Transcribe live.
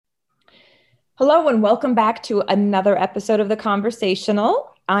Hello and welcome back to another episode of The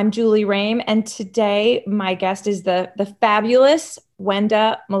Conversational. I'm Julie Rame, and today my guest is the fabulous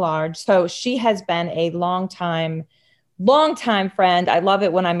Wenda Millard. So she has been a long time friend. I love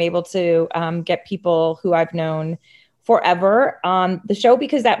it when I'm able to get people who I've known forever on the show,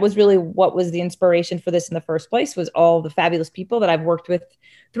 because that was really what was the inspiration for this in the first place, was all the fabulous people that I've worked with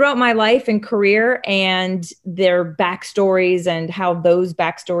throughout my life and career, and their backstories, and how those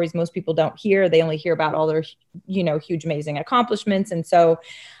backstories most people don't hear. They only hear about all their, huge, amazing accomplishments. And so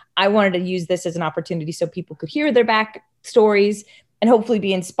I wanted to use this as an opportunity so people could hear their backstories and hopefully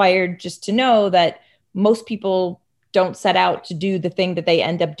be inspired just to know that most people don't set out to do the thing that they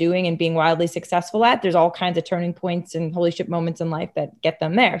end up doing and being wildly successful at. There's all kinds of turning points and holy shit moments in life that get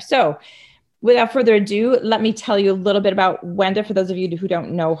them there. So without further ado, let me tell you a little bit about Wenda, for those of you who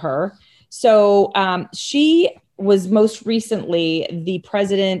don't know her. So she was most recently the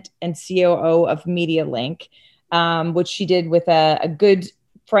president and COO of MediaLink, which she did with a good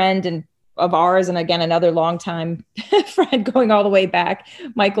friend of ours, and again, another longtime friend going all the way back,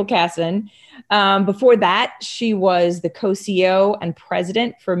 Michael Casson. Before that, she was the co-CEO and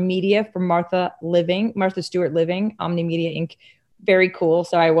president for media for Martha Stewart Living, Omni Media Inc. Very cool.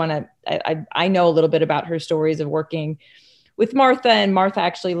 So I know a little bit about her stories of working with Martha, and Martha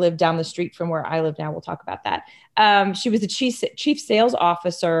actually lived down the street from where I live now. We'll talk about that. She was the chief sales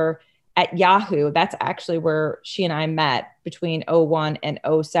officer at Yahoo. That's actually where she and I met between 2001 and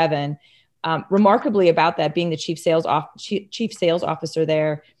 2007. Remarkably about that, being the chief sales officer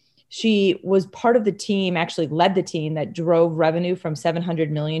there, she was part of the team, actually led the team that drove revenue from $700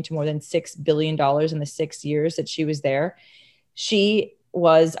 million to more than $6 billion in the 6 years that she was there. She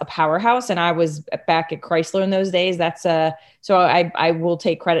was a powerhouse, and I was back at Chrysler in those days. So I will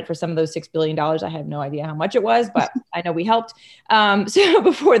take credit for some of those $6 billion. I have no idea how much it was, but I know we helped. So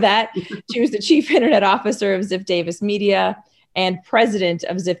before that, she was the chief internet officer of Ziff Davis Media and president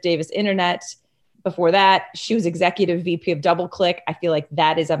of Ziff Davis Internet. Before that, she was executive VP of DoubleClick. I feel like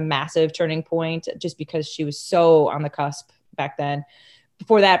that is a massive turning point, just because she was so on the cusp back then.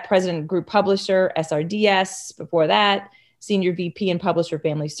 Before that, president Group Publisher, SRDS. Before that, senior VP and publisher,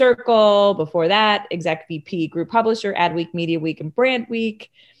 Family Circle. Before that, exec VP, Group Publisher, Adweek, Media Week, and Brand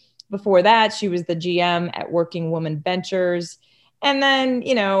Week. Before that, she was the GM at Working Woman Ventures. And then,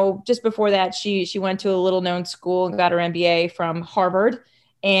 just before that, she went to a little known school and got her MBA from Harvard,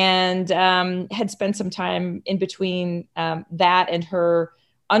 and had spent some time in between that and her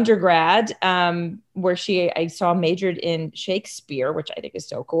undergrad, where I saw majored in Shakespeare, which I think is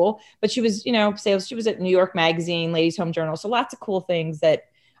so cool. But she was, sales. She was at New York Magazine, Ladies Home Journal. So lots of cool things that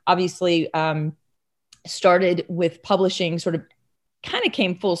obviously started with publishing, sort of kind of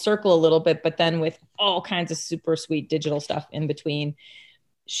came full circle a little bit, but then with all kinds of super sweet digital stuff in between.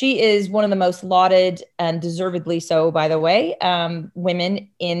 She is one of the most lauded, and deservedly so, by the way, women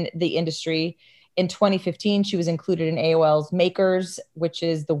in the industry. In 2015, she was included in AOL's Makers, which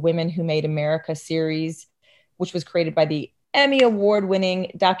is the Women Who Made America series, which was created by the Emmy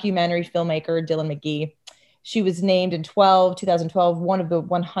Award-winning documentary filmmaker Dylan McGee. She was named in 2012 one of the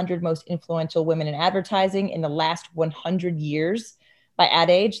 100 most influential women in advertising in the last 100 years by Ad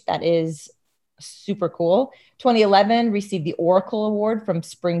Age. That is super cool. 2011 received the Oracle Award from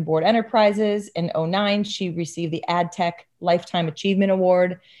Springboard Enterprises. In 2009, she received the Ad Tech Lifetime Achievement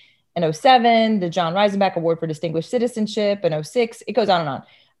Award. In 2007, the John Reisenbach Award for Distinguished Citizenship. In 2006, it goes on and on.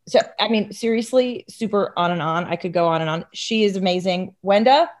 So, I mean, seriously, super on and on. I could go on and on. She is amazing.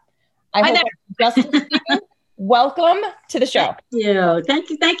 Wenda, I hope justice to you. Welcome to the show.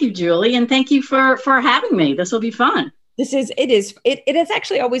 Thank you, Julie, and thank you for having me. This will be fun. It is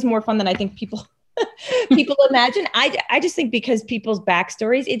actually always more fun than I think people imagine. I just think because people's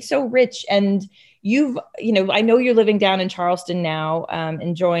backstories, it's so rich, and I know you're living down in Charleston now,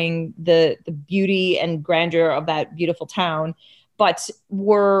 enjoying the beauty and grandeur of that beautiful town, but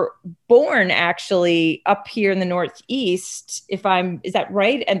were born actually up here in the Northeast, is that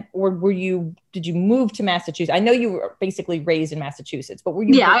right? Or did you move to Massachusetts? I know you were basically raised in Massachusetts, but were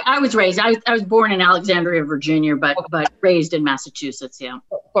you? Yeah, I was raised. I was born in Alexandria, Virginia, but raised in Massachusetts. Yeah.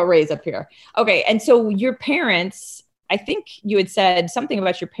 But raised up here. Okay. And so your parents, I think you had said something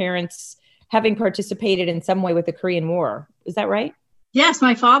about your parents having participated in some way with the Korean War. Is that right? Yes,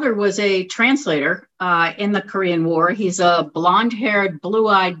 my father was a translator in the Korean War. He's a blonde-haired,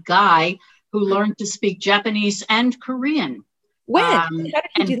 blue-eyed guy who learned to speak Japanese and Korean. When? How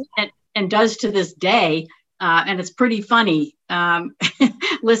did he do that? And does to this day. And it's pretty funny.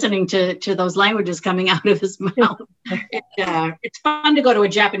 listening to those languages coming out of his mouth. It's fun to go to a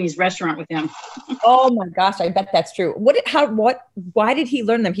Japanese restaurant with him. Oh my gosh, I bet that's true. Why did he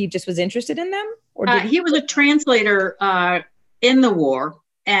learn them? He just was interested in them? Or he was a translator in the war,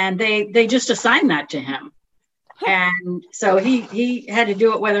 and they just assigned that to him. And so he had to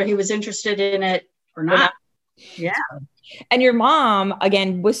do it whether he was interested in it or not. Yeah. And your mom,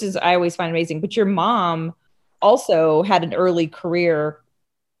 again, I always find amazing, but your mom also had an early career.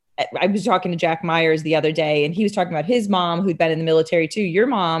 I was talking to Jack Myers the other day, and he was talking about his mom who'd been in the military too. Your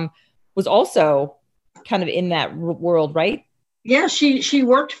mom was also kind of in that world, right? Yeah, she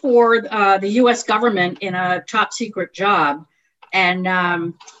worked for the U.S. government in a top secret job,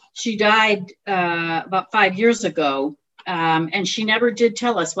 and she died about 5 years ago, and she never did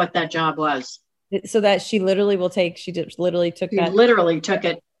tell us what that job was. So that she literally took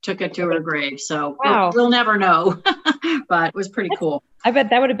it to her grave. So wow. we'll never know, but it was pretty cool. I bet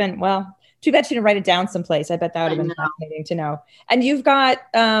that would have been, well, too bad she didn't write it down someplace. I bet that would have been fascinating to know. And you've got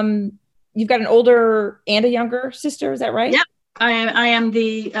an older and a younger sister. Is that right? Yep. I am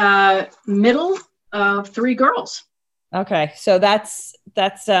the middle of three girls. Okay. So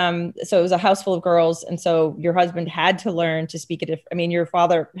so it was a house full of girls. And so your husband had to learn to speak your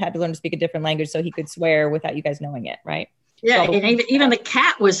father had to learn to speak a different language so he could swear without you guys knowing it. Right. Yeah. And even the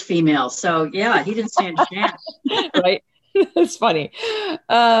cat was female. So yeah, he didn't stand a chance. Right. That's funny.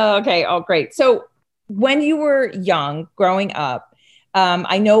 Okay. Oh, great. So when you were young, growing up,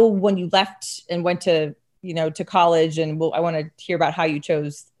 I know when you left and went to college, and I want to hear about how you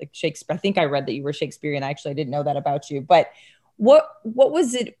chose like Shakespeare. I think I read that you were Shakespearean. Actually, I didn't know that about you. But what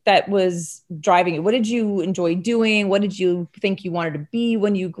was it that was driving you? What did you enjoy doing? What did you think you wanted to be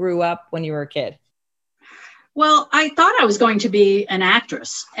when you grew up, when you were a kid? Well, I thought I was going to be an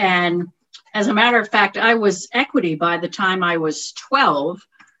actress. And as a matter of fact, I was equity by the time I was 12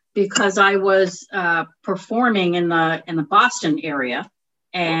 because I was performing in the Boston area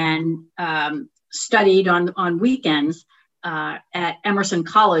and studied on weekends at Emerson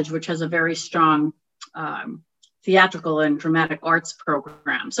College, which has a very strong theatrical and dramatic arts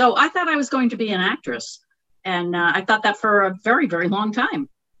program. So I thought I was going to be an actress. And I thought that for a very, very long time.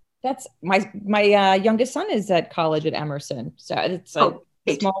 That's my youngest son is at college at Emerson. So it's a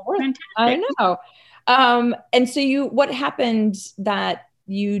small world. Fantastic. I know. And so what happened that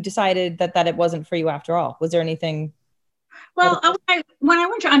you decided that it wasn't for you after all? Was there anything? Well, when I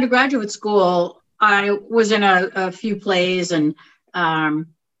went to undergraduate school, I was in a few plays, and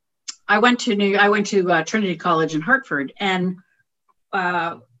I went to Trinity College in Hartford, and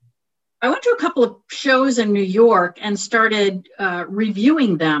I went to a couple of shows in New York and started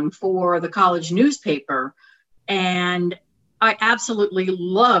reviewing them for the college newspaper. And I absolutely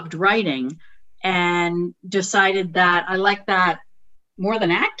loved writing and decided that I liked that more than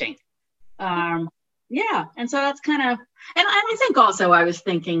acting. Yeah. And so that's kind of, and I think also I was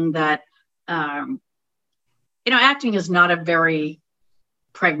thinking that, acting is not a very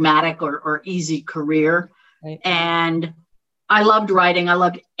pragmatic or easy career. Right. And I loved writing. I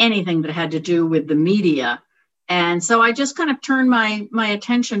loved anything that had to do with the media. And so I just kind of turned my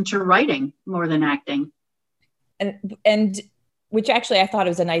attention to writing more than acting. And which actually I thought it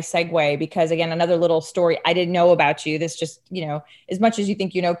was a nice segue, because again, another little story I didn't know about you. This just, as much as you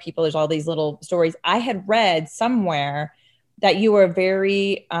think you know people, there's all these little stories. I had read somewhere that you were a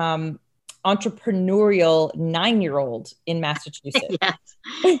very entrepreneurial 9-year-old in Massachusetts.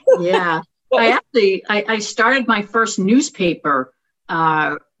 Yes. Yeah. I started my first newspaper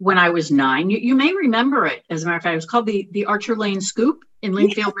when I was 9. You may remember it. As a matter of fact, it was called the Archer Lane Scoop in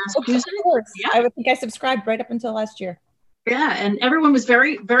Lynnfield, Massachusetts. Of course. Yeah. I think I subscribed right up until last year. Yeah, and everyone was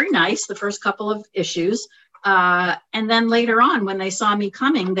very, very nice the first couple of issues. And then later on, when they saw me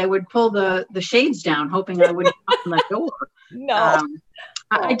coming, they would pull the shades down, hoping I wouldn't open the door. No.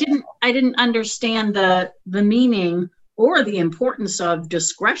 I didn't understand the meaning or the importance of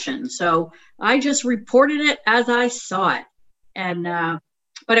discretion. So I just reported it as I saw it. And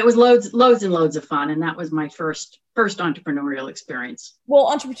but it was loads and loads of fun. And that was my first entrepreneurial experience.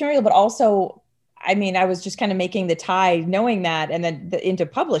 Well, entrepreneurial, but also, I was just kind of making the tie, knowing that, and then into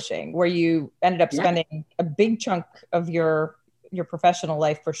publishing, where you ended up spending a big chunk of your professional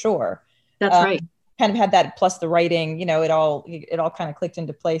life for sure. That's right. Kind of had that plus the writing, it all kind of clicked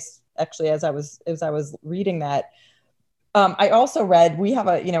into place actually as I was reading that. I also read, we have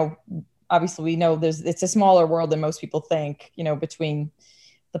obviously we know it's a smaller world than most people think, between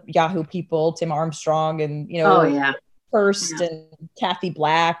the Yahoo people, Tim Armstrong and, Hearst and Kathy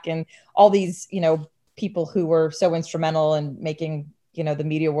Black and all these, people who were so instrumental in making, the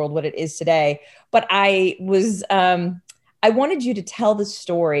media world what it is today. But I I wanted you to tell the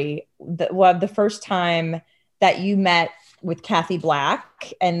story the first time that you met with Kathy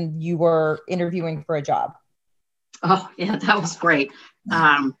Black and you were interviewing for a job. Oh, yeah, that was great.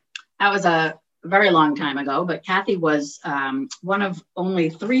 That was a very long time ago, but Kathy was one of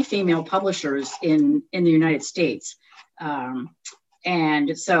only 3 female publishers in the United States.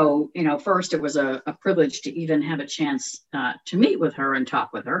 And so, first it was a privilege to even have a chance to meet with her and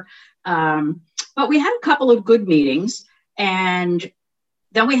talk with her. But we had a couple of good meetings, and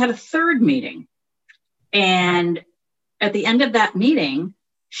then we had a third meeting. And at the end of that meeting,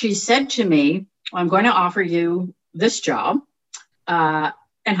 she said to me, I'm going to offer you this job.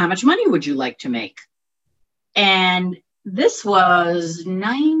 And how much money would you like to make? And this was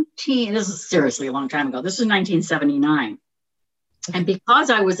this is seriously a long time ago. This is 1979. And because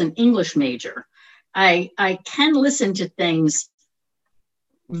I was an English major, I can listen to things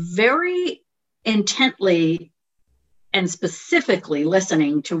very intently and specifically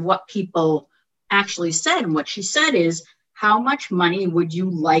listening to what people actually said. And what she said is, how much money would you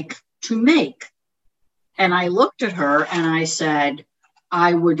like to make? And I looked at her and I said,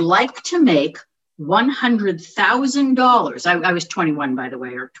 I would like to make $100,000. I was 21, by the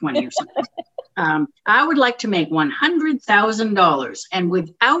way, or 20 or something. I would like to make $100,000. And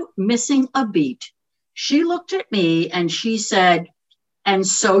without missing a beat, she looked at me and she said, and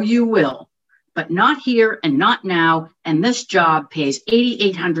so you will, but not here and not now. And this job pays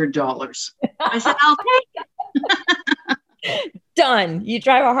 $8,800. I said, I'll take it. Done. You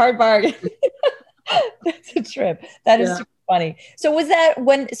drive a hard bargain. That's a trip. That is super funny. So was that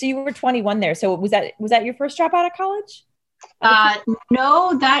so you were 21 there. So was that your first job out of college?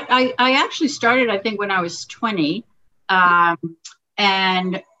 No, that I actually started, I think, when I was 20.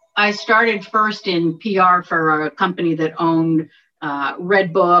 And I started first in PR for a company that owned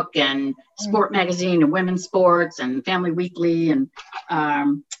Red Book and Sport Magazine and Women's Sports and Family Weekly. And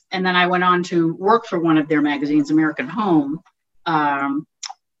then I went on to work for one of their magazines, American Home.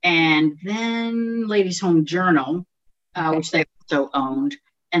 And then Ladies Home Journal, which they also owned.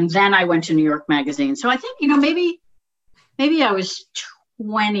 And then I went to New York Magazine. So I think, maybe I was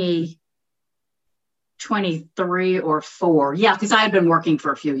 23 or 4. Yeah, because I had been working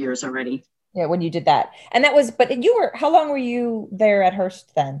for a few years already. Yeah, when you did that. And that was, but how long were you there at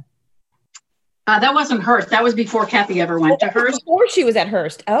Hearst then? That wasn't Hearst. That was before Kathy ever went to Hearst. Before she was at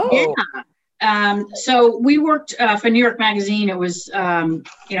Hearst. Oh. Yeah. So we worked for New York Magazine. It was,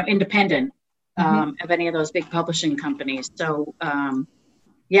 independent of any of those big publishing companies. So,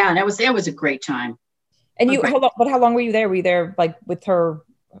 that was a great time. And but how long were you there? Were you there like with her?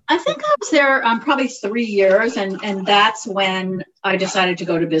 I think I was there probably 3 years. And that's when I decided to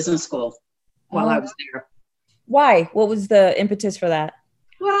go to business school while I was there. Why? What was the impetus for that?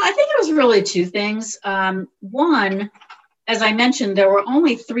 Well, I think it was really 2 things. One, as I mentioned, there were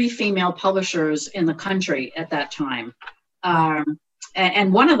only 3 female publishers in the country at that time.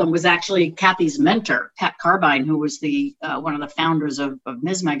 And one of them was actually Kathy's mentor, Pat Carbine, who was one of the founders of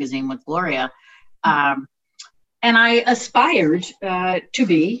Ms. Magazine with Gloria. And I aspired to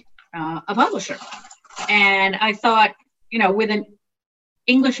be a publisher. And I thought, with an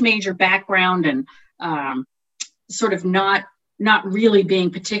English major background and sort of not really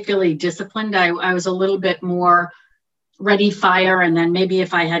being particularly disciplined, I was a little bit more ready, fire, and then maybe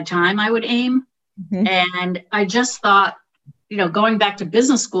if I had time, I would aim. And I just thought, going back to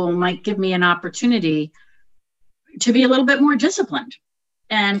business school might give me an opportunity to be a little bit more disciplined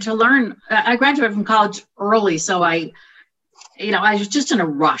and to learn. I graduated from college early, so I was just in a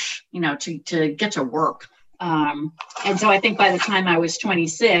rush, to get to work. And so I think by the time I was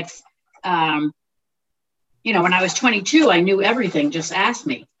 26, when I was 22, I knew everything. Just ask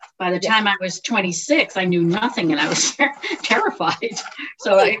me. By the time I was 26, I knew nothing, and I was terrified.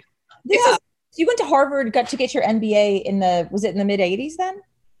 So you went to Harvard, got to get your MBA was it in the mid 80s then?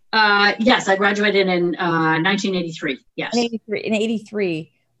 Yes, I graduated in 1983. Yes. In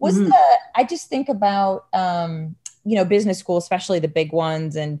 83. Was I just think about, business school, especially the big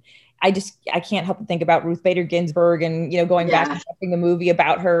ones. And I can't help but think about Ruth Bader Ginsburg and, going back and watching the movie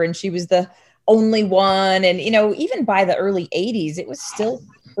about her, and she was the only one. And, even by the early 80s, it was still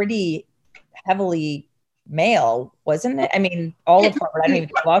pretty heavily male, wasn't it? I mean, all of Harvard, I don't even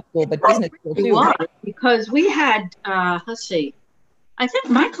do law school, but business school too. Because we had, let's see, I think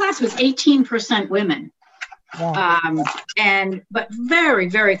my class was 18% women. Yeah. But very,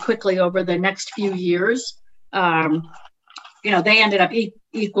 very quickly over the next few years, they ended up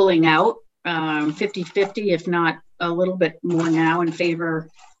equaling out 50-50, if not a little bit more now in favor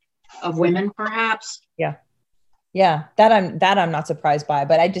of women, perhaps. Yeah. Yeah, that I'm not surprised by,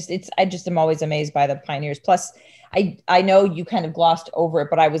 but I just am always amazed by the pioneers. Plus, I know you kind of glossed over it,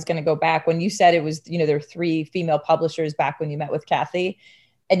 but I was going to go back when you said it was, there were three female publishers back when you met with Kathy,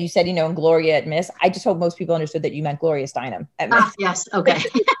 and you said, and Gloria at Miss. I just hope most people understood that you meant Gloria Steinem at Miss. Yes, okay.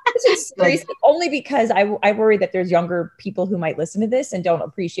 This is seriously only because I worry that there's younger people who might listen to this and don't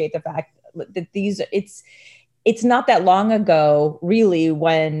appreciate the fact that it's not that long ago, really,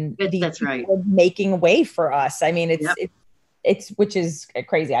 when that's right, were making a way for us. I mean, Yep. it's which is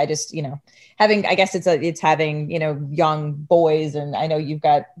crazy. I just, I guess it's having, young boys, and I know you've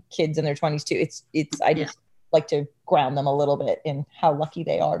got kids in their 20s too. I just like to ground them a little bit in how lucky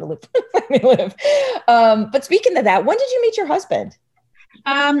they are to live. But speaking of that, when did you meet your husband?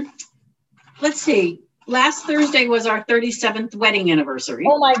 Let's see. Last Thursday was our 37th wedding anniversary.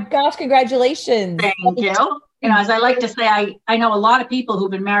 Oh my gosh, congratulations. Thank you. As I like to say, I know a lot of people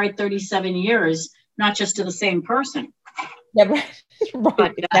who've been married 37 years, not just to the same person. Yeah, right.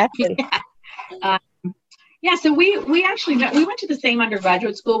 Right, exactly. So we actually met. We went to the same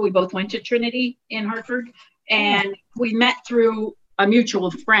undergraduate school. We both went to Trinity in Hartford, and we met through a mutual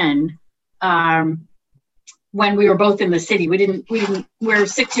friend when we were both in the city. We're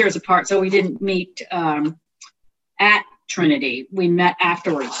 6 years apart, so we didn't meet at Trinity. We met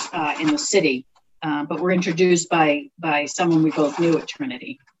afterwards in the city. But we're introduced by someone we both knew at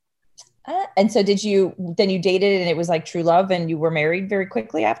Trinity. And so you dated and it was like true love, and you were married very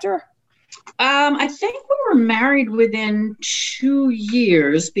quickly after? I think we were married within 2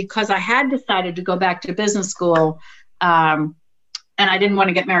 years because I had decided to go back to business school. And I didn't want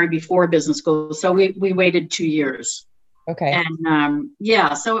to get married before business school. So we waited 2 years. Okay. And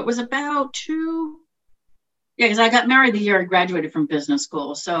so it was about because I got married the year I graduated from business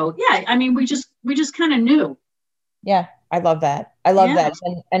school. So we just kind of knew. Yeah, I love that. That.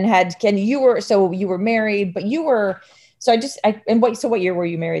 And you were married, but you were, so what year were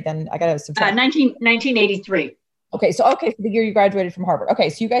you married then? I gotta subtract. 1983. Okay. So the year you graduated from Harvard. Okay.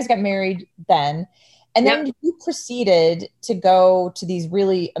 So you guys got married then, and then you proceeded to go to these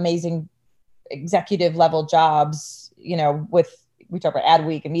really amazing executive level jobs, we talk about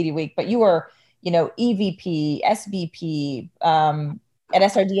Adweek and Media Week, but you were, EVP, SVP, at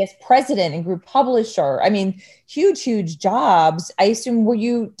SRDS, president and group publisher. I mean, huge jobs. I assume, were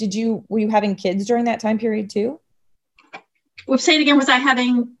you having kids during that time period too? Well, say it again. Was I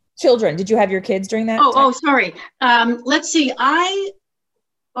having children? Did you have your kids during that time? Oh, sorry. Let's see.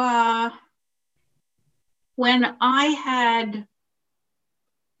 When I had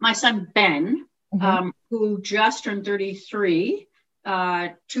my son, Ben, who just turned 33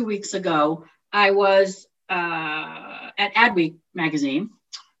 2 weeks ago, I was at Adweek magazine.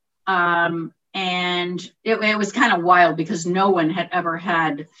 And it was kind of wild because no one had ever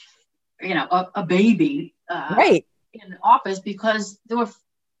had, a baby right in the office because there were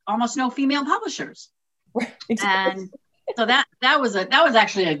almost no female publishers. Right. Exactly. And so that was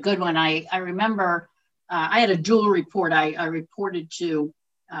actually a good one. I remember I had a dual report. I reported to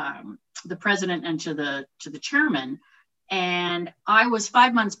the president and to the chairman, and I was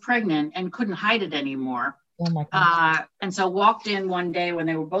 5 months pregnant and couldn't hide it anymore. Oh my gosh. And so walked in one day when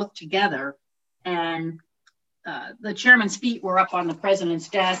they were both together, and the chairman's feet were up on the president's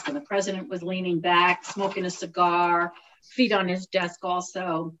desk, and the president was leaning back, smoking a cigar, feet on his desk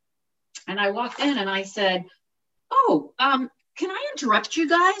also. And I walked in and I said, "Oh, can I interrupt you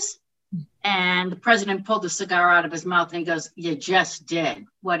guys?" And the president pulled the cigar out of his mouth and he goes, "You just did.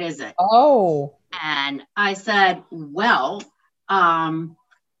 What is it?" Oh. And I said, "Well, I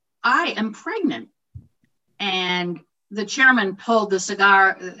am pregnant." And the chairman pulled the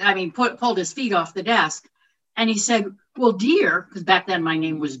cigar, pulled his feet off the desk. And he said, "Well, dear," because back then my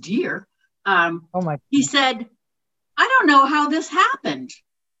name was Dear. He said, "I don't know how this happened."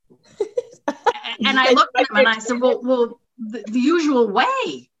 And I looked at him and I said, well, the usual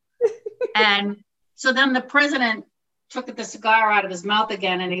way. And so then the president took the cigar out of his mouth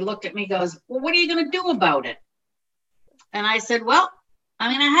again, and he looked at me, goes, "Well, what are you going to do about it?" And I said, "Well,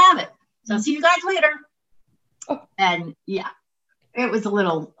 I'm going to have it. So see you guys later." Oh. And it was a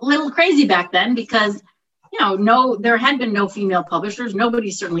little crazy back then because, there had been no female publishers. Nobody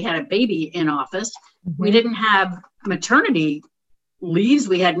certainly had a baby in office. Mm-hmm. We didn't have maternity leaves.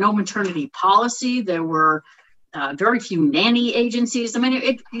 We had no maternity policy. There were very few nanny agencies. I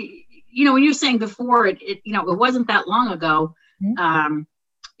mean, when you're saying before it wasn't that long ago,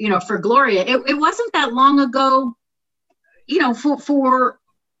 for Gloria, it wasn't that long ago, for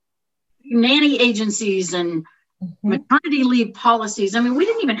nanny agencies and maternity leave policies. I mean, we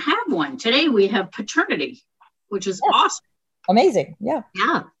didn't even have one. Today we have paternity, which is awesome. Amazing. Yeah.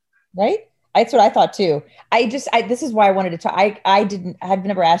 Yeah. Right. That's what I thought too. This is why I wanted to talk. I've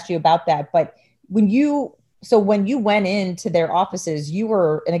never asked you about that, but when you went into their offices, you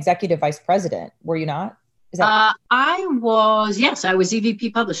were an executive vice president, were you not? Is that Yes, I was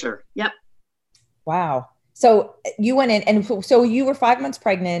EVP publisher. Yep. wow? So you went in, and so you were 5 months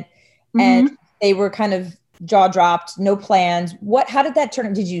pregnant, and they were kind of jaw dropped, no plans. How did that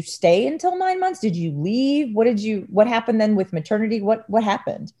turn? Did you stay until 9 months? Did you leave? What happened then with maternity? What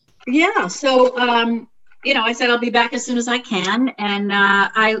happened? Yeah. So, I said I'll be back as soon as I can, and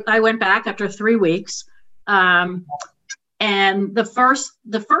I went back after 3 weeks. And the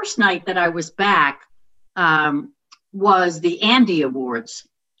first night that I was back was the Andy Awards,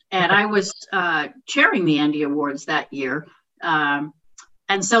 and I was chairing the Andy Awards that year.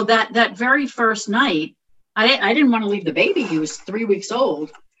 And so that very first night, I didn't want to leave the baby. He was 3 weeks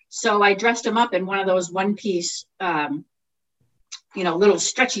old, so I dressed him up in one of those one-piece. Little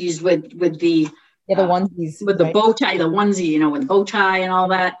stretchies with the onesies, with the bow tie, the onesie, with bow tie and all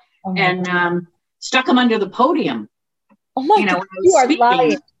that, and stuck him under the podium. Oh my God, you are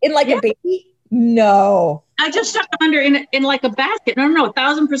lying. In like a baby? No. I just stuck him under in like a basket. No,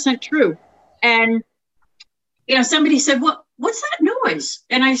 1,000% true. And somebody said, "What's that noise?"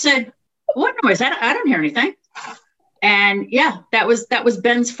 And I said, "What noise? I don't hear anything." And yeah, that was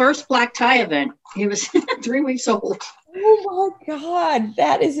Ben's first black tie event. He was 3 weeks old. Oh my God,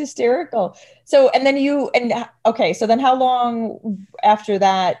 that is hysterical. So, and then so then how long after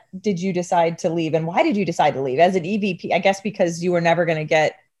that did you decide to leave, and why did you decide to leave as an EVP? I guess because you were never going to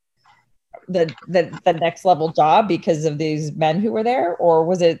get the next level job because of these men who were there, or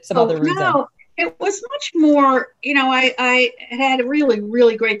was it some other reason? No, it was much more, I had a really,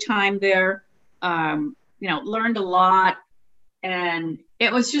 really great time there. Learned a lot, and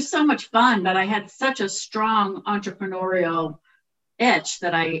it was just so much fun, but I had such a strong entrepreneurial itch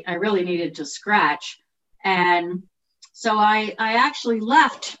that I really needed to scratch. And so I actually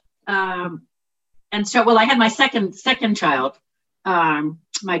left. I had my second child,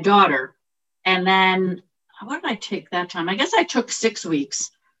 my daughter. And then what did I take that time? I guess I took 6 weeks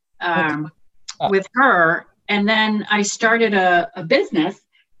with her. And then I started a business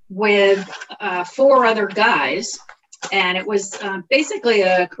with 4 other guys. And it was basically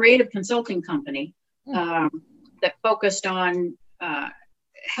a creative consulting company that focused on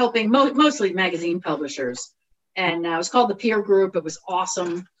helping mostly magazine publishers. And it was called the Peer Group. It was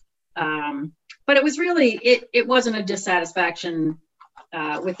awesome. But it was really, it wasn't a dissatisfaction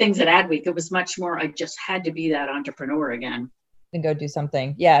with things at Adweek. It was much more, I just had to be that entrepreneur again. And go do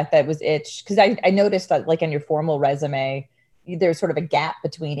something. Yeah, that was itch. Because I noticed that like on your formal resume, there's sort of a gap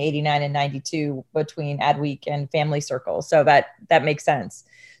between 89 and 92 between Adweek and Family Circle. So that makes sense.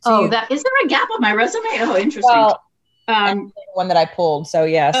 So is there a gap on my resume? Oh, interesting. Well, one that I pulled. So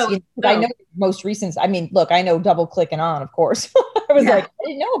yes, I know most recent. I mean, look, I know double clicking on, of course. I was like, I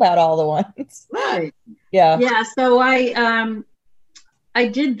didn't know about all the ones. Right. Yeah. Yeah. So I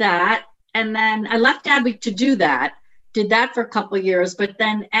did that, and then I left Adweek to do that. Did that for a couple of years, but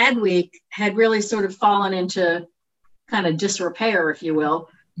then Adweek had really sort of fallen into kind of disrepair, if you will.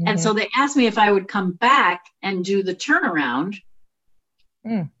 Mm-hmm. And so they asked me if I would come back and do the turnaround.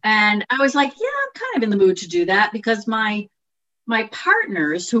 And I was like, yeah, I'm kind of in the mood to do that, because my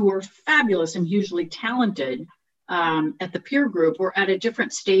partners, who were fabulous and hugely talented at the Peer Group, were at a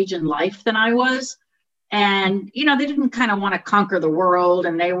different stage in life than I was. And, they didn't kind of want to conquer the world,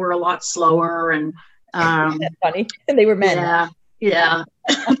 and they were a lot slower. And that's funny. And they were men. Yeah.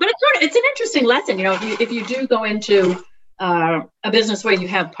 But it's an interesting lesson, if you do go into a business where you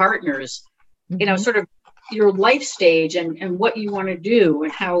have partners, sort of your life stage and what you want to do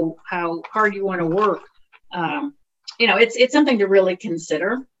and how hard you want to work. It's something to really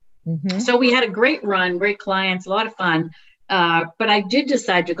consider. Mm-hmm. So we had a great run, great clients, a lot of fun. But I did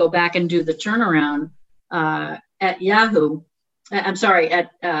decide to go back and do the turnaround at Yahoo. I'm sorry,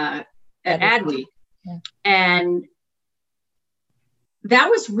 at Adweek. Yeah. And that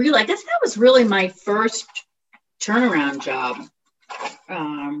was really my first turnaround job.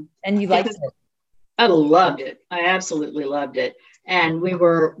 And you liked it? I loved it. I absolutely loved it. And we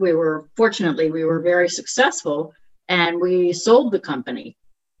were fortunately, we were very successful, and we sold the company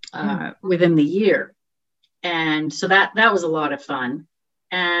within the year. And so that was a lot of fun.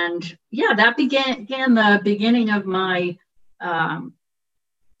 And yeah, that began the beginning of my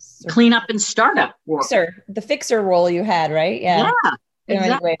cleanup and startup work. The fixer role you had, right? Yeah,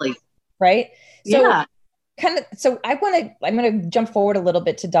 exactly. Right. So yeah. So I'm going to jump forward a little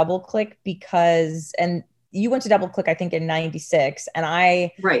bit to DoubleClick, and you went to DoubleClick, I think in 96. And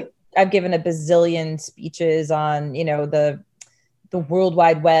I've given a bazillion speeches on, the World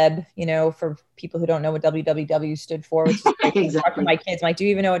Wide Web, for people who don't know what WWW stood for, which is exactly. my kids. I'm like, do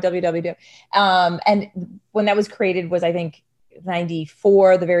you even know what WWW? And when that was created was, I think,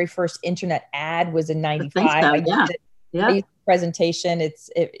 94. The very first internet ad was in 95. I think so, yeah. I used the presentation.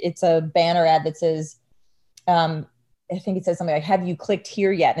 It's a banner ad that says, I think it says something like, have you clicked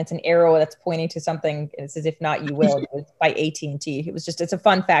here yet? And it's an arrow that's pointing to something. And it says, if not, you will. It was by AT&T. It's a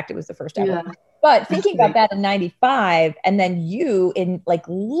fun fact. It was the first ever. Yeah. But thinking about that in 95, and then you in like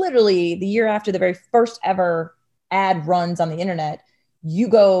literally the year after the very first ever ad runs on the internet, you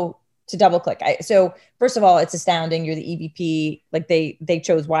go to DoubleClick. So first of all, it's astounding. You're the EVP, like they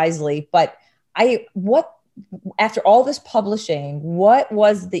chose wisely. But after all this publishing, what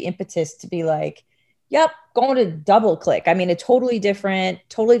was the impetus to be like, yep, going to DoubleClick? I mean, totally different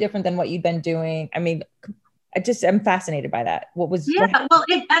than what you've been doing. I mean, I'm fascinated by that. Well, I don't want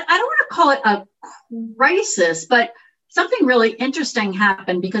to call it a crisis, but something really interesting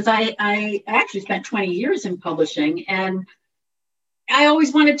happened because I actually spent 20 years in publishing, and I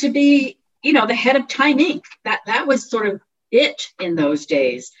always wanted to be, the head of Time Inc. That was sort of it in those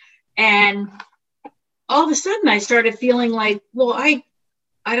days. And all of a sudden I started feeling like, well, I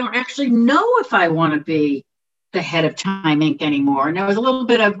don't actually know if I want to be the head of Time Inc. anymore. And there was a little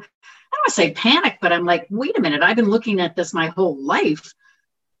bit of, I don't want to say panic, but I'm like, wait a minute, I've been looking at this my whole life,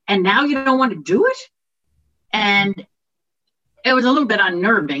 and now you don't want to do it? And it was a little bit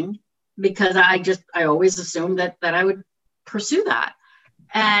unnerving because I always assumed that I would pursue that.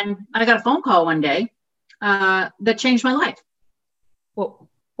 And I got a phone call one day that changed my life. Well,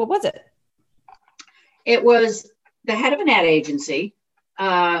 what was it? It was the head of an ad agency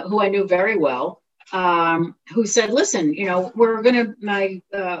who I knew very well, who said, listen, my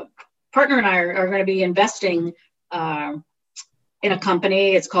partner and I are going to be investing in a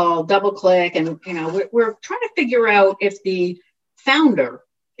company. It's called DoubleClick. And, we're trying to figure out if the founder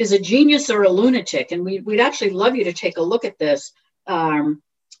is a genius or a lunatic. And we'd actually love you to take a look at this and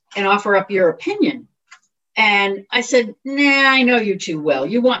offer up your opinion. And I said, nah, I know you too well.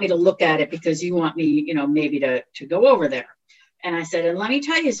 You want me to look at it because you want me, maybe to go over there. And I said, and let me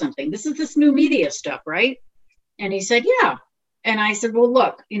tell you something. This is this new media stuff, right? And he said, yeah. And I said, well,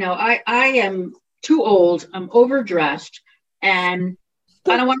 look, I am too old. I'm overdressed, and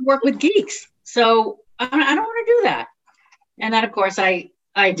I don't want to work with geeks. So I don't want to do that. And then, of course, I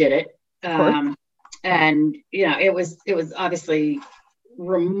did it. And, it was obviously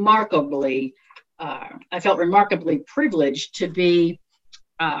remarkably, I felt remarkably privileged to be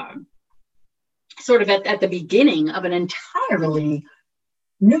sort of at the beginning of an entirely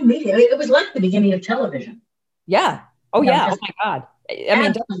new media. It was like the beginning of television. Yeah. Oh, yeah. Oh, my God. I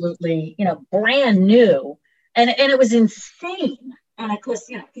mean, absolutely, brand new. And it was insane. And of course,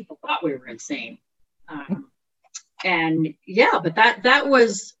 people thought we were insane. But that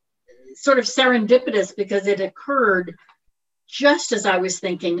was sort of serendipitous because it occurred just as I was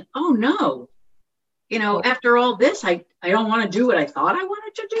thinking, oh, no, after all this, I don't want to do what I thought I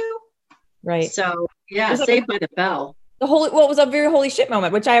wanted to do. Right. So, yeah, Saved by the Bell. It was a very holy shit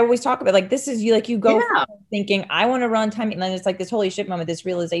moment, which I always talk about. Like, this is you go from thinking, I want to run Time, and then it's like this holy shit moment, this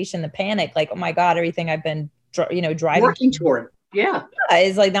realization, the panic, like, oh my God, everything I've been, driving. Working toward. Yeah.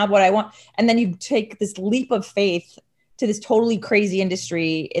 Is like not what I want. And then you take this leap of faith to this totally crazy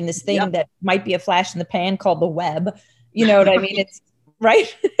industry in this thing that might be a flash in the pan called the web. You know what I mean? It's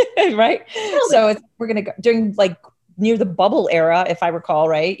right. Right. Really? So we're going to go during like near the bubble era, if I recall,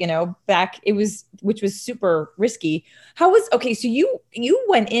 right? Back which was super risky. So you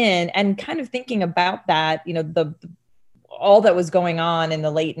went in and kind of thinking about that, all that was going on in the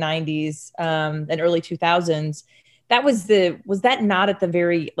late 90s and early 2000s. Was that not at the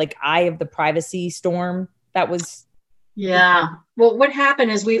very like eye of the privacy storm? That was. Yeah. Well, what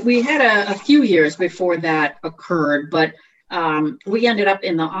happened is we had a few years before that occurred, but we ended up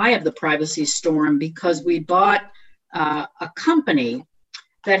in the eye of the privacy storm because we bought a company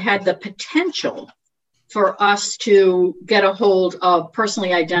that had the potential for us to get a hold of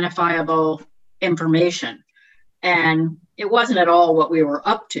personally identifiable information. And it wasn't at all what we were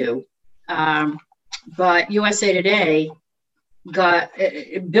up to. But USA Today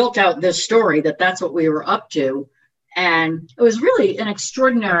built out this story that's what we were up to. And it was really an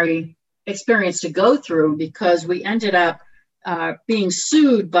extraordinary experience to go through because we ended up being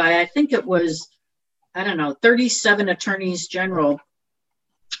sued by, I think it was, 37 attorneys general,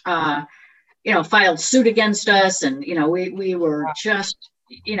 filed suit against us. And, we were just,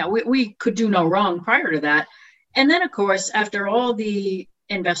 we could do no wrong prior to that. And then, of course, after all the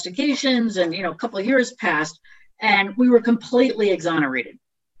investigations and, a couple of years passed, and we were completely exonerated.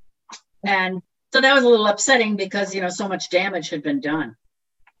 And So that was a little upsetting because, so much damage had been done.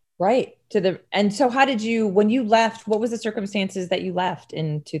 Right. And so how did you, when you left, what was the circumstances that you left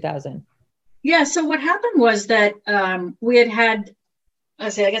in 2000? Yeah. So what happened was that we had, I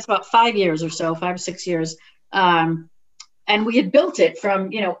guess about 5 years or so, 5 or 6 years. And we had built it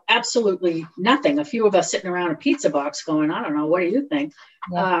from, absolutely nothing. A few of us sitting around a pizza box going, I don't know, what do you think?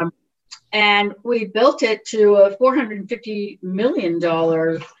 Yeah. And we built it to a $450 million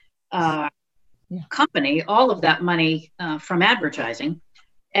company, all of that money from advertising.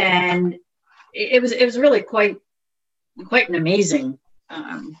 And it was really quite an amazing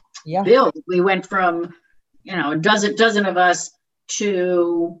build. We went from, a dozen of us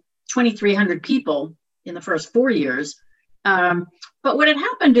to 2,300 people in the first 4 years. But what had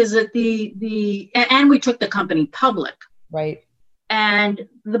happened is that and we took the company public. Right. And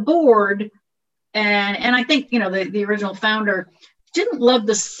the board, and I think, the original founder didn't love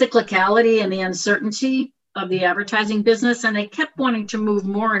the cyclicality and the uncertainty of the advertising business. And they kept wanting to move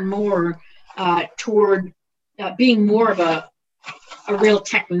more and more toward being more of a real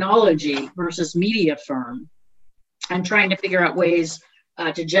technology versus media firm, and trying to figure out ways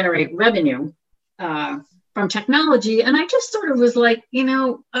to generate revenue from technology. And I just sort of was like,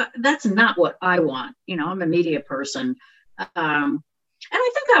 that's not what I want. I'm a media person. And I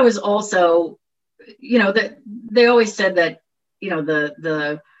think I was also, that they always said that,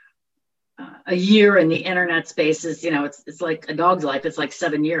 a year in the internet space is, it's like a dog's life. It's like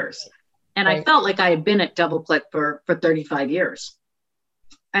 7 years. And right. I felt like I had been at DoubleClick for 35 years.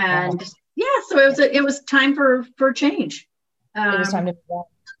 And so it was time for change. It was time to move on.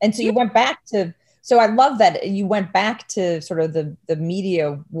 And so you went back to, so I love that you went back to sort of the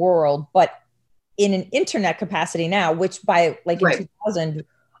media world, but in an internet capacity now, which by in 2000,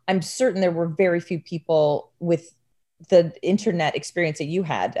 I'm certain there were very few people with the internet experience that you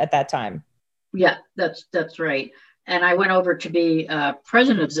had at that time. Yeah, that's right. And I went over to be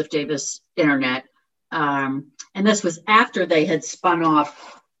president of Ziff Davis Internet. And this was after they had spun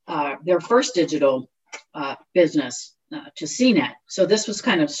off their first digital business to CNET. So this was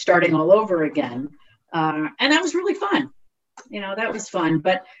kind of starting all over again. And that was really fun. That was fun.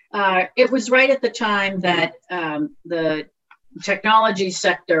 But it was right at the time that the technology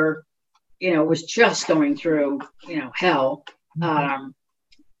sector, was just going through, hell.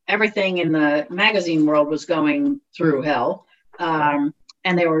 Everything in the magazine world was going through hell. And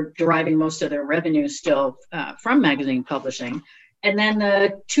they were deriving most of their revenue still from magazine publishing. And then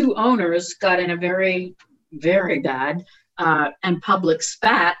the two owners got in a very, very bad and public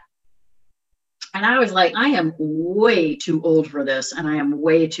spat. And I was like, I am way too old for this, and I am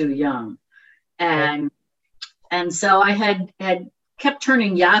way too young. And so I had kept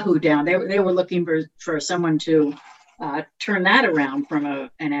turning Yahoo down. They were looking for someone to turn that around from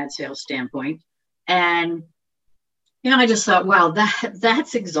an ad sales standpoint. And, I just thought, wow,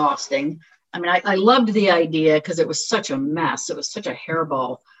 that's exhausting. I mean, I loved the idea because it was such a mess. It was such a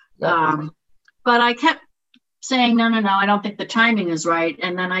hairball. But I kept saying, no, I don't think the timing is right.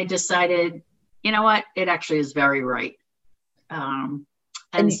 And then I decided, you know what, it actually is very right. And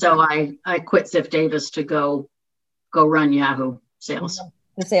so I quit Ziff Davis to go run Yahoo sales.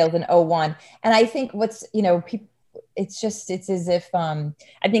 The sales in 01. And I think what's, people, it's as if, I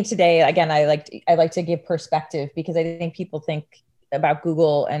think today, again, I like to give perspective, because I think people think about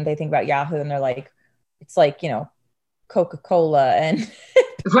Google and they think about Yahoo and they're like, it's like, Coca-Cola and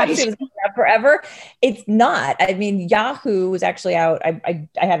right. forever. It's not. I mean, Yahoo was actually out. I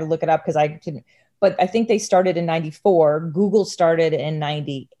had to look it up because I didn't, but I think they started in 94. Google started in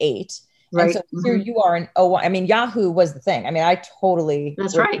 98. Right. And so here you are in 01. I mean, Yahoo was the thing. I mean, I totally.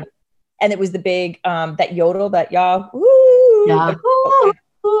 That's right. And it was the big, that yodel, that Yahoo.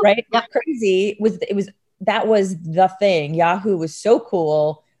 Right. Yep. Crazy that was the thing. Yahoo was so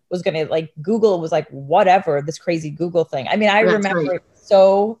cool. Was going to Google was like, whatever, this crazy Google thing. I mean, I remember it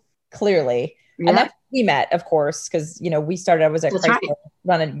so clearly. Yeah. And that's we met, of course, because, we started, I was at Chrysler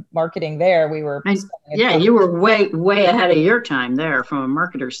running marketing there. We were. You were way ahead of your time there from a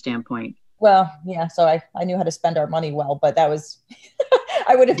marketer standpoint. Well, yeah. So I knew how to spend our money well, but that was,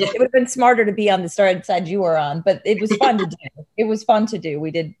 it would have been smarter to be on the side you were on, but it was fun to do. It was fun to do.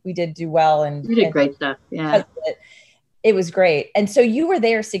 We did do well. And you did great stuff. Yeah. It was great. And so you were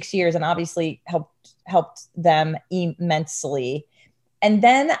there 6 years and obviously helped them immensely. And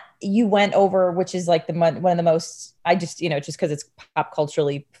then you went over, which is like one of the most, I just, just because it's pop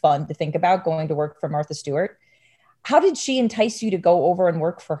culturally fun to think about, going to work for Martha Stewart. How did she entice you to go over and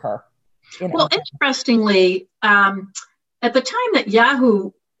work for her? Well, interestingly, at the time that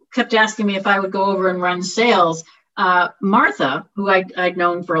Yahoo kept asking me if I would go over and run sales, Martha, who I'd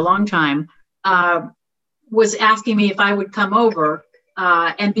known for a long time, was asking me if I would come over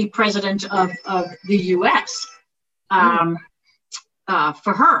and be president of the U.S.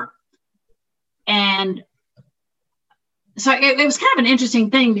 For her. And so it was kind of an interesting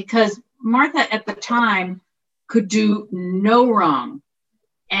thing because Martha at the time could do no wrong.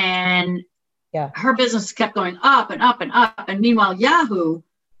 And her business kept going up and up and up. And meanwhile, Yahoo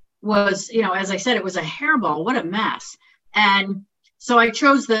was, as I said, it was a hairball. What a mess. And so I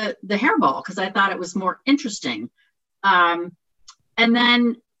chose the hairball because I thought it was more interesting. And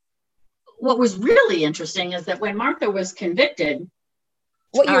then what was really interesting is that when Martha was convicted.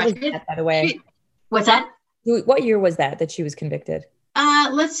 What year was that, by the way? What's that? What year was that she was convicted?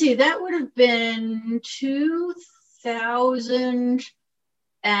 Let's see. That would have been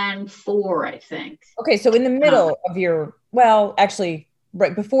 2004, I think. Okay, so in the middle of actually,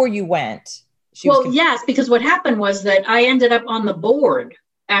 right before you went. Yes, because what happened was that I ended up on the board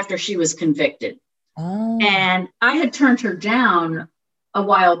after she was convicted. Oh. And I had turned her down a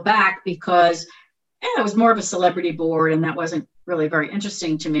while back because it was more of a celebrity board and that wasn't really very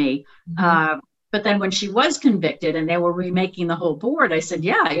interesting to me. Mm-hmm. But then when she was convicted and they were remaking the whole board, I said,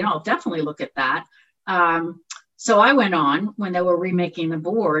 I'll definitely look at that. So I went on when they were remaking the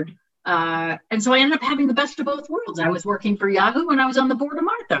board. And so I ended up having the best of both worlds. I was working for Yahoo and I was on the board of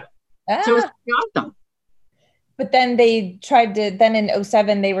Martha. So it was awesome. But then they tried to, then in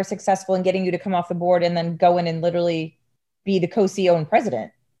 2007, they were successful in getting you to come off the board and then go in and literally be the co-CEO and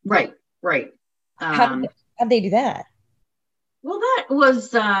president. Right. How'd they do that? Well, that was,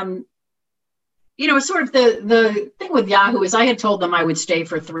 sort of the thing with Yahoo is I had told them I would stay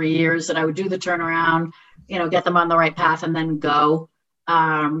for 3 years, that I would do the turnaround, get them on the right path and then go.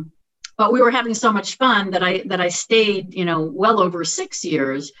 But we were having so much fun that I stayed, well over 6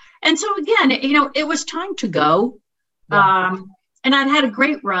 years. And so again, it was time to go. Yeah. And I'd had a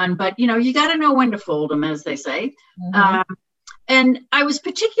great run, but you got to know when to fold them, as they say. Mm-hmm. And I was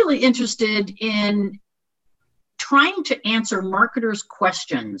particularly interested in trying to answer marketers'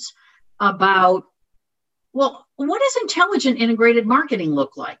 questions about, well, what does intelligent integrated marketing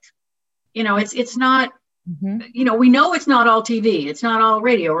look like? It's not, mm-hmm. We know it's not all TV, it's not all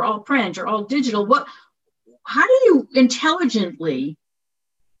radio or all print or all digital. How do you intelligently,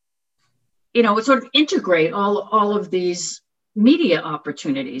 sort of integrate all of these media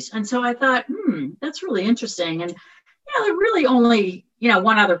opportunities? And so I thought, that's really interesting. And there really only,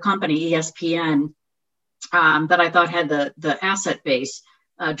 one other company, ESPN, that I thought had the asset base,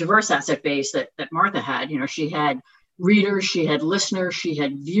 diverse asset base that Martha had. She had readers, she had listeners, she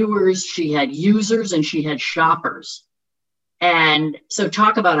had viewers, she had users, and she had shoppers. And so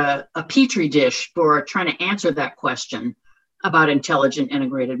talk about a petri dish for trying to answer that question about intelligent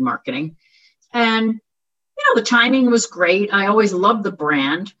integrated marketing. And, the timing was great. I always loved the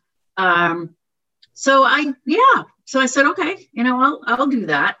brand. So I said, okay, I'll do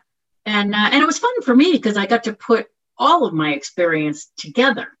that. And it was fun for me because I got to put all of my experience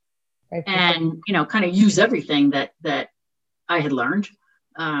together, right, and, kind of use everything that I had learned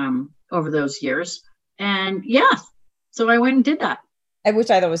over those years. And so I went and did that.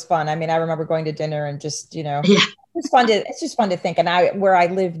 Which I thought was fun. I mean, I remember going to dinner and just, it's just fun to think. And where I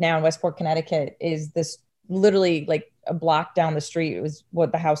live now in Westport, Connecticut is this literally like a block down the street. It was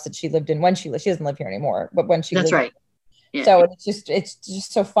the house that she lived in when she doesn't live here anymore, but when she That's lived. Right. Yeah. So it's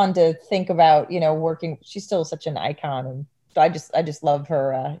just so fun to think about, working. She's still such an icon. And so I just love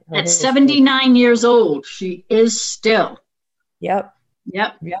her. At 79 years old, she is still. Yep.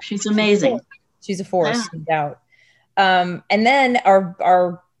 She's amazing. She's a force, no doubt. And then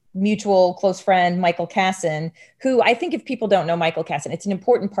our mutual close friend, Michael Kasson, who I think if people don't know Michael Kasson, it's an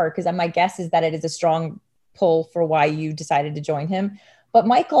important part because my guess is that it is a strong pull for why you decided to join him. But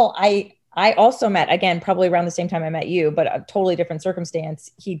Michael, I also met, again, probably around the same time I met you, but a totally different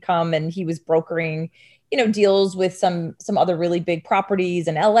circumstance. He'd come and he was brokering, deals with some other really big properties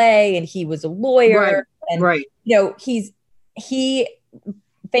in LA, and he was a lawyer. Right. And, he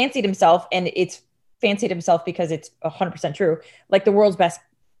fancied himself, and it's fancied himself because it's 100% true, like the world's best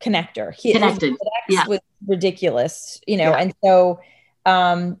connector. Connected. Was ridiculous, and so,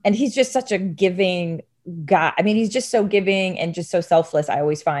 and he's just such a giving guy. I mean, he's just so giving and just so selfless, I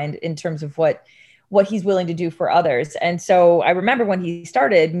always find, in terms of what he's willing to do for others. And so I remember when he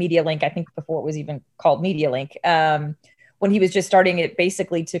started MediaLink, I think before it was even called MediaLink, when he was just starting it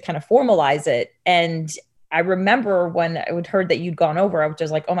basically to kind of formalize it. And I remember when I would heard that you'd gone over, I was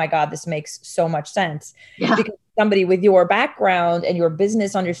just like, oh my God, this makes so much sense. Yeah. Because somebody with your background and your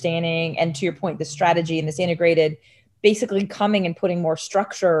business understanding, and to your point, the strategy and this integrated, basically coming and putting more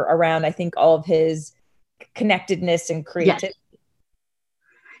structure around, I think, all of his connectedness and creativity.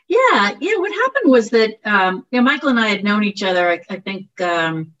 Yeah. What happened was that, Michael and I had known each other, I think,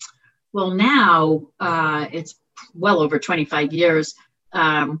 well, now it's well over 25 years.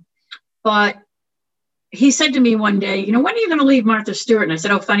 But he said to me one day, when are you going to leave Martha Stewart? And I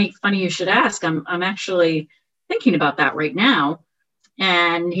said, oh, funny you should ask. I'm actually thinking about that right now.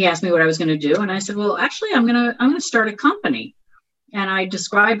 And he asked me what I was going to do. And I said, well, actually, I'm going to start a company. And I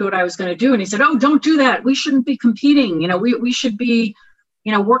described what I was going to do. And he said, oh, don't do that. We shouldn't be competing. We should be,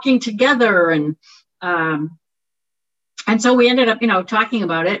 working together. And so we ended up, talking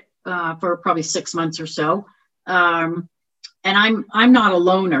about it for probably 6 months or so. And I'm not a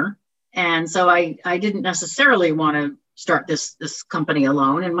loner. And so I didn't necessarily want to start this company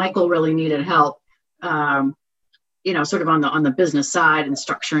alone. And Michael really needed help, sort of on the business side and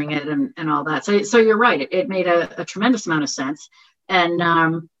structuring it and all that. So you're right. It made a tremendous amount of sense.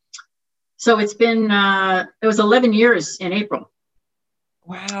 And so it's been, it was 11 years in April.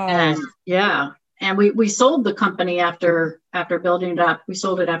 Wow. And yeah. And we sold the company after building it up. We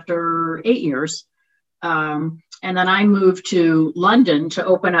sold it after 8 years. And then I moved to London to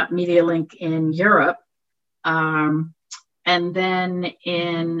open up MediaLink in Europe. And then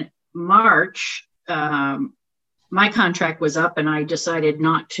in March, my contract was up and I decided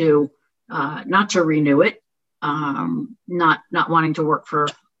not to renew it. Not wanting to work for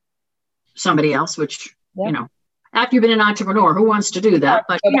somebody else, which, after you've been an entrepreneur, who wants to do that?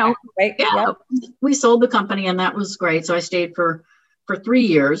 But, right? We sold the company and that was great. So I stayed for 3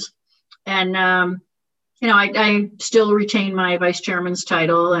 years. And, I still retain my vice chairman's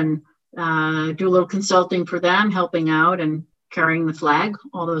title and do a little consulting for them, helping out and carrying the flag,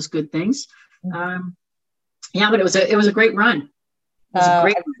 all those good things. But it was a great run. It was a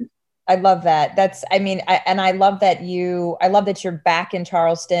great run. I love that. I love that you're back in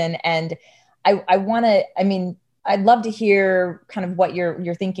Charleston, and I'd love to hear kind of what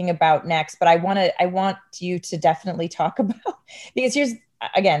you're thinking about next, but I want you to definitely talk about, because here's,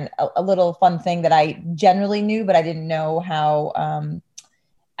 again, a little fun thing that I generally knew, but I didn't know how,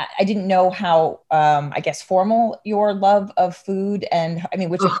 I guess, formal your love of food and,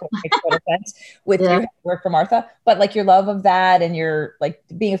 which of course makes total sense with your work for Martha, but like your love of that and your like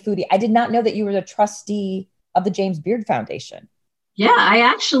being a foodie. I did not know that you were the trustee of the James Beard Foundation. Yeah, I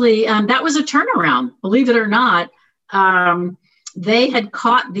actually, that was a turnaround, believe it or not. They had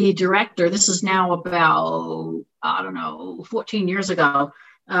caught the director. This is now about, 14 years ago.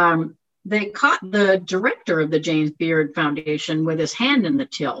 They caught the director of the James Beard Foundation with his hand in the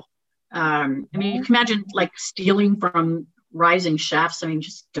till. You can imagine like stealing from rising chefs.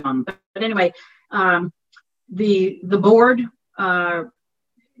 Just dumb. But anyway, the board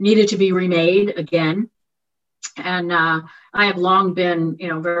needed to be remade again. And I have long been,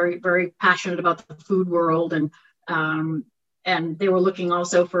 very, very passionate about the food world. And they were looking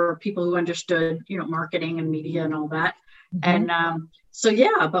also for people who understood, marketing and media and all that. Mm-hmm. And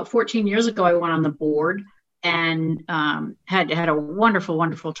about 14 years ago, I went on the board and had a wonderful,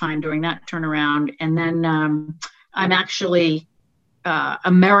 wonderful time during that turnaround. And then I'm actually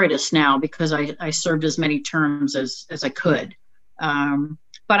emeritus now because I served as many terms as I could.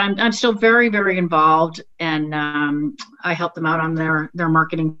 But I'm still very, very involved, and I help them out on their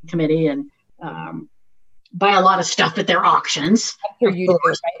marketing committee and buy a lot of stuff at their auctions. I'm sure you do,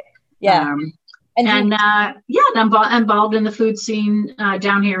 right? Yeah. I'm involved in the food scene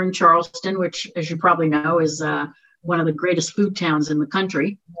down here in Charleston, which, as you probably know, is one of the greatest food towns in the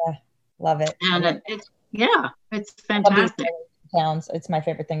country. Yeah, love it. And it's fantastic. Towns, it's my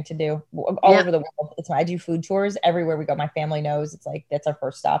favorite thing to do all over the world. I do food tours everywhere we go. My family knows it's like that's our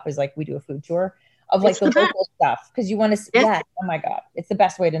first stop is like we do a food tour of like the local stuff because you want to see that. Oh my God, it's the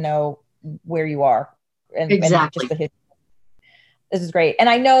best way to know where you are and just the history. This is great. And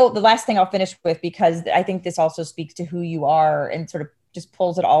I know the last thing I'll finish with, because I think this also speaks to who you are and sort of just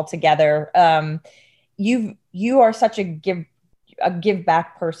pulls it all together. You are such a give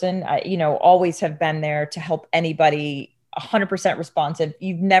back person. Always have been there to help anybody. 100% responsive.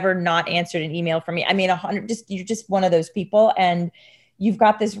 You've never not answered an email from me. 100. You're just one of those people, and you've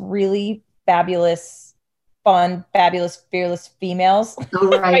got this really fabulous, fun, fabulous, fearless females,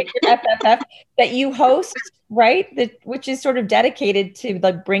 right? FFF, that you host, right? Which is sort of dedicated to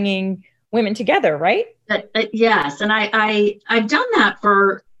like bringing women together, right? Yes, and I've done that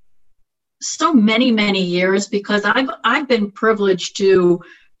for so many, many years because I've been privileged to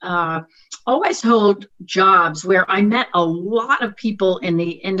always hold jobs where I met a lot of people in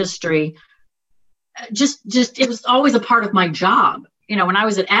the industry. Just it was always a part of my job. When I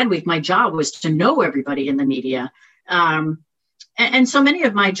was at Adweek, my job was to know everybody in the media. And so many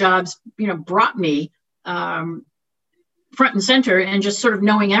of my jobs, brought me front and center and just sort of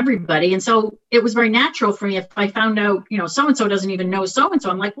knowing everybody. And so it was very natural for me. If I found out, so-and-so doesn't even know so-and-so,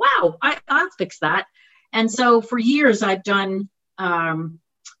 I'm like, wow, I'll fix that. And so for years I've done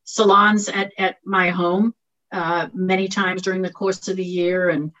salons at my home many times during the course of the year.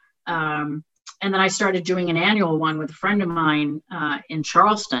 And then I started doing an annual one with a friend of mine in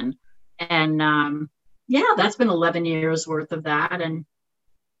Charleston. And that's been 11 years worth of that. And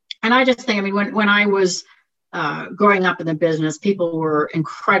I just think, when I was growing up in the business, people were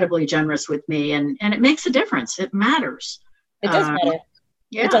incredibly generous with me, and it makes a difference. It matters. It does matter.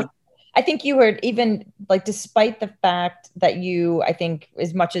 Yeah. It does. I think you were even despite the fact that you, I think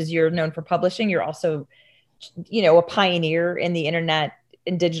as much as you're known for publishing, you're also, a pioneer in the internet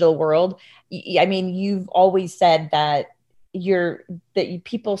and digital world. You've always said that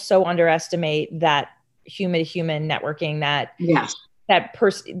people so underestimate that human to human networking that yes, that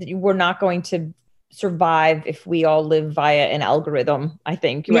person, we're not going to survive if we all live via an algorithm, I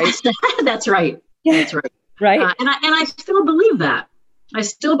think, right? Yes, that's right. Yeah. That's right. Right. And I still believe that.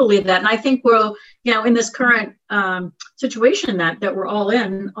 And I think we're, in this current situation that we're all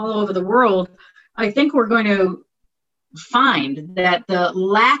in all over the world, I think we're going to find that the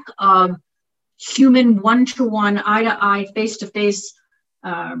lack of human one-to-one, eye-to-eye, face-to-face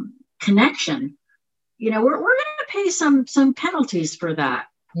connection, we're going to pay some penalties for that.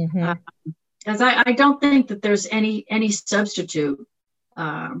 Mm-hmm. As I don't think that there's any substitute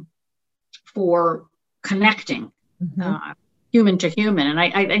for connecting human to human. And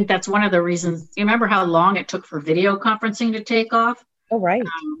I think that's one of the reasons. You remember how long it took for video conferencing to take off? Oh, right.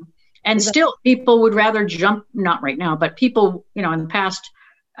 And still people would rather jump, not right now, but people, in the past,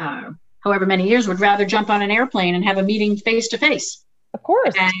 however many years, would rather jump on an airplane and have a meeting face to face. Of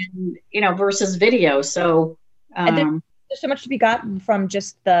course. And, versus video. So and there's so much to be gotten from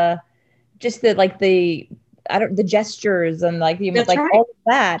just the gestures and all of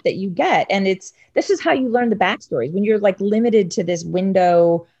that you get. And this is how you learn the backstories when you're limited to this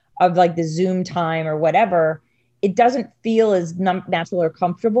window of the Zoom time or whatever. It doesn't feel as natural or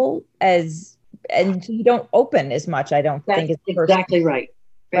comfortable and so you don't open as much. I don't think it's exactly right.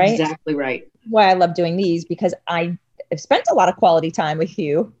 Exactly right. Why I love doing these, because I have spent a lot of quality time with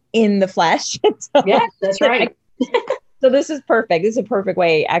you in the flesh. Yes, that's right. So this is perfect. This is a perfect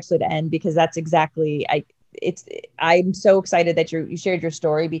way actually to end, because that's exactly, I'm so excited that you shared your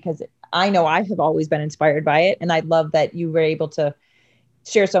story, because I know I have always been inspired by it. And I love that you were able to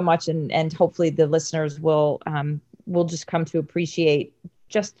share so much, and hopefully the listeners will just come to appreciate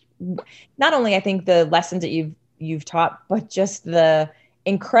just not only, I think, the lessons that you've taught, but just the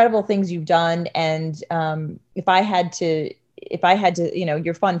incredible things you've done. And if I had to,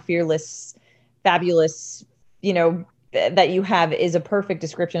 your fun, fearless, fabulous, that you have is a perfect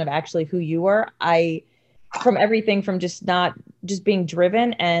description of actually who you are. From everything from just being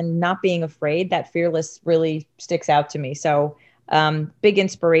driven and not being afraid, that fearless really sticks out to me. So big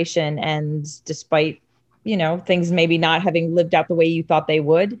inspiration. And despite, things maybe not having lived out the way you thought they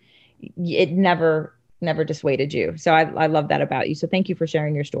would, it never dissuaded you. So I love that about you. So thank you for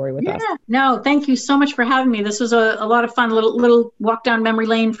sharing your story with us. No, thank you so much for having me. This was a lot of fun, little walk down memory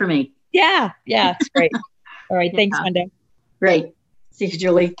lane for me. Yeah. It's great. All right. Thanks, Wenda. Great. See you,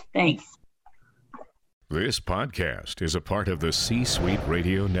 Julie. Thanks. This podcast is a part of the C-Suite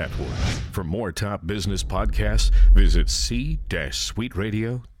Radio Network. For more top business podcasts, visit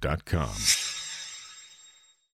c-suiteradio.com.